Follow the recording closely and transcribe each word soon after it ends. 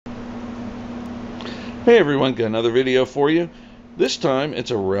Hey everyone, got another video for you. This time it's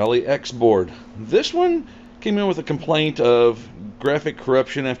a Rally X board. This one came in with a complaint of graphic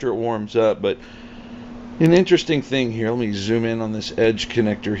corruption after it warms up, but an interesting thing here, let me zoom in on this edge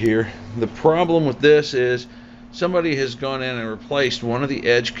connector here. The problem with this is somebody has gone in and replaced one of the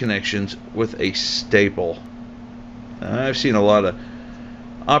edge connections with a staple. I've seen a lot of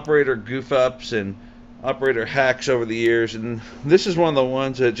operator goof ups and operator hacks over the years, and this is one of the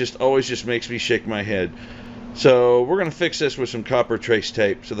ones that just always makes me shake my head. So we're going to fix this with some copper trace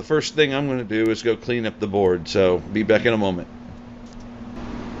tape. So the first thing I'm going to do is go clean up the board, so be back in a moment.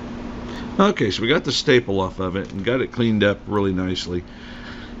 Okay, so we got the staple off of it and got it cleaned up really nicely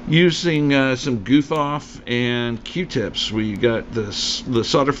using some goof off and Q-tips. We got the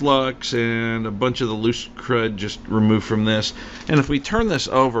solder flux and a bunch of the loose crud just removed from this. And if we turn this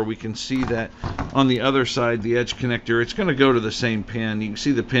over, we can see that on the other side, the edge connector, it's going to go to the same pin. You can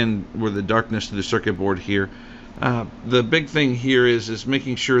see the pin where the darkness to the circuit board here. The big thing here is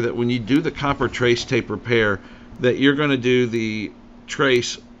making sure that when you do the copper trace tape repair, that you're going to do the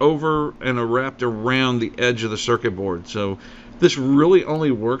trace over and wrapped around the edge of the circuit board. So this really only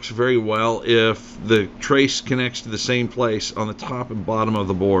works very well if the trace connects to the same place on the top and bottom of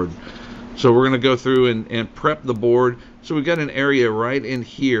the board. So we're going to go through and prep the board. So we've got an area right in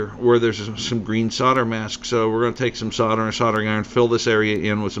here where there's some green solder mask. So we're going to take some solder and a soldering iron, fill this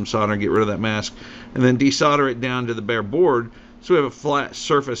area in with some solder and get rid of that mask, and then desolder it down to the bare board so we have a flat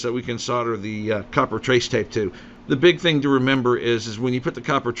surface that we can solder the copper trace tape to. The big thing to remember is when you put the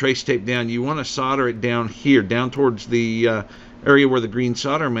copper trace tape down, you want to solder it down here, down towards the area where the green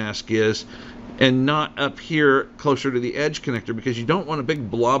solder mask is, and not up here closer to the edge connector, because you don't want a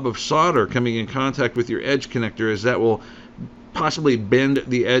big blob of solder coming in contact with your edge connector, as that will possibly bend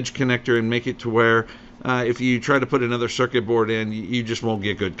the edge connector and make it to where if you try to put another circuit board in, you just won't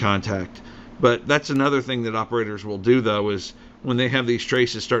get good contact. But that's another thing that operators will do, though, is when they have these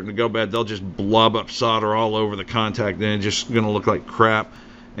traces starting to go bad, they'll just blob up solder all over the contact, and it's just going to look like crap,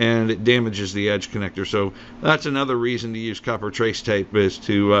 and it damages the edge connector. So that's another reason to use copper trace tape, is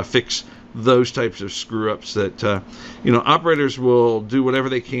to fix those types of screw-ups that operators will do whatever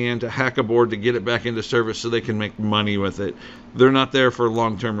they can to hack a board to get it back into service so they can make money with it. They're not there for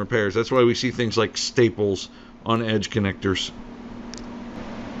long-term repairs. That's why we see things like staples on edge connectors.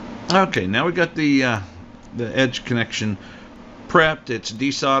 Okay, now we got the edge connection prepped. It's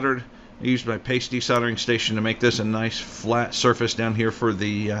desoldered. I used my paste desoldering station to make this a nice flat surface down here for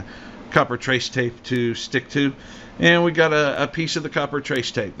the copper trace tape to stick to. And we got a piece of the copper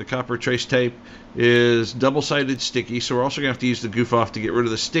trace tape. The copper trace tape is double-sided sticky, so we're also going to have to use the goof off to get rid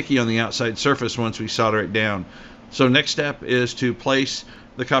of the sticky on the outside surface once we solder it down. So next step is to place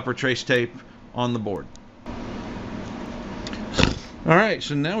the copper trace tape on the board. Alright,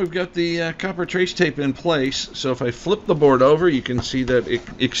 so now we've got the copper trace tape in place. So if I flip the board over, you can see that it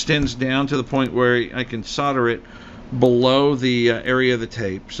extends down to the point where I can solder it below the area of the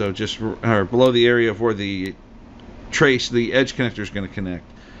tape. So just below the area of where the trace, the edge connector is going to connect.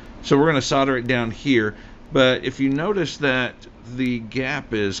 So we're going to solder it down here. But if you notice that the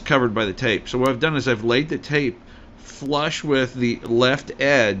gap is covered by the tape. So what I've done is I've laid the tape flush with the left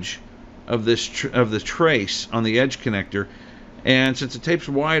edge of the trace on the edge connector. And since the tape's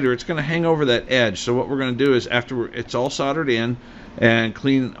wider, it's going to hang over that edge. So what we're going to do is, after it's all soldered in and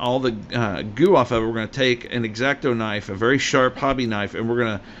clean all the goo off of it, we're going to take an X-Acto knife, a very sharp hobby knife, and we're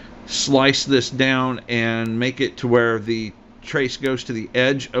going to slice this down and make it to where the trace goes to the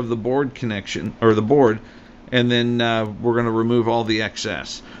edge of the board connection, or the board, and then we're going to remove all the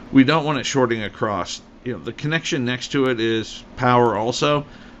excess. We don't want it shorting across. The connection next to it is power also.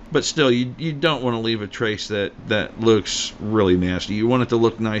 But still, you don't want to leave a trace that looks really nasty. You want it to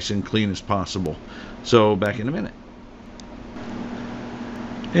look nice and clean as possible. So back in a minute.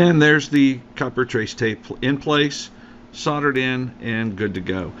 And there's the copper trace tape in place, soldered in, and good to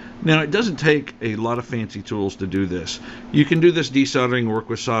go. Now, it doesn't take a lot of fancy tools to do this. You can do this desoldering work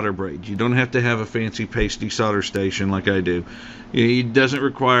with solder braids. You don't have to have a fancy paste desolder station like I do. It doesn't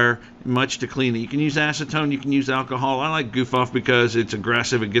require much to clean it. You can use acetone, you can use alcohol. I like goof off because it's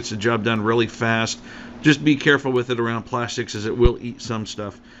aggressive, it gets the job done really fast. Just be careful with it around plastics, as it will eat some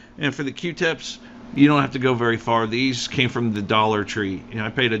stuff. And for the Q-tips, you don't have to go very far. These came from the Dollar Tree. I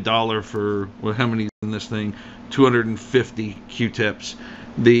paid $1 for, well, how many in this thing? 250 Q-tips.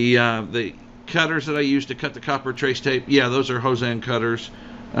 The cutters that I used to cut the copper trace tape, yeah, those are Hosan cutters.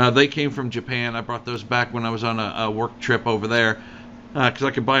 They came from Japan. I brought those back when I was on a work trip over there, because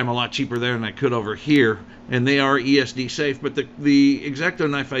I could buy them a lot cheaper there than I could over here. And they are ESD safe. But the X-Acto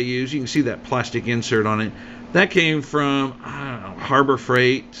knife I use, you can see that plastic insert on it. That came from, I don't know, Harbor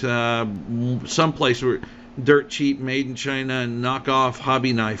Freight, someplace where dirt cheap, made in China, and knockoff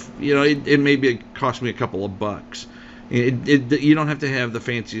hobby knife. You know, it maybe cost me a couple of bucks. You don't have to have the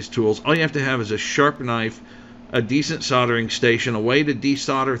fanciest tools. All you have to have is a sharp knife, a decent soldering station, a way to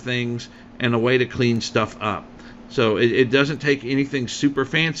desolder things, and a way to clean stuff up. So it doesn't take anything super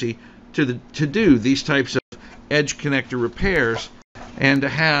fancy to do these types of edge connector repairs and to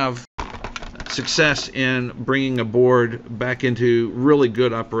have success in bringing a board back into really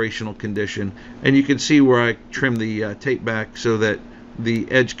good operational condition. And you can see where I trimmed the tape back so that the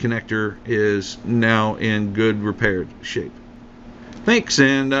edge connector is now in good repaired shape. Thanks,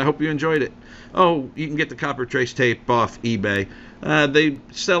 and I hope you enjoyed it. Oh, you can get the copper trace tape off eBay. They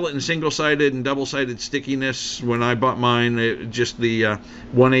sell it in single-sided and double-sided stickiness. When I bought mine, just the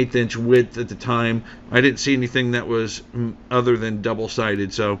 1/8 inch width at the time. I didn't see anything that was other than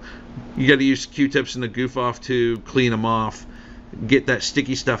double-sided, so you got to use Q-tips and the goof off to clean them off, get that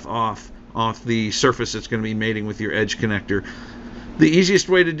sticky stuff off the surface that's going to be mating with your edge connector. The easiest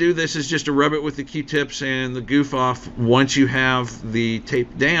way to do this is just to rub it with the Q-tips and the goof off once you have the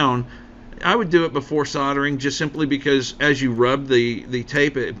tape down. I would do it before soldering, just simply because as you rub the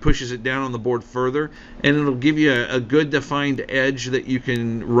tape, it pushes it down on the board further, and it'll give you a good defined edge that you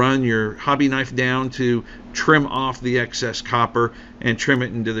can run your hobby knife down to trim off the excess copper and trim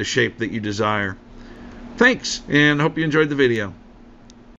it into the shape that you desire. Thanks, and I hope you enjoyed the video.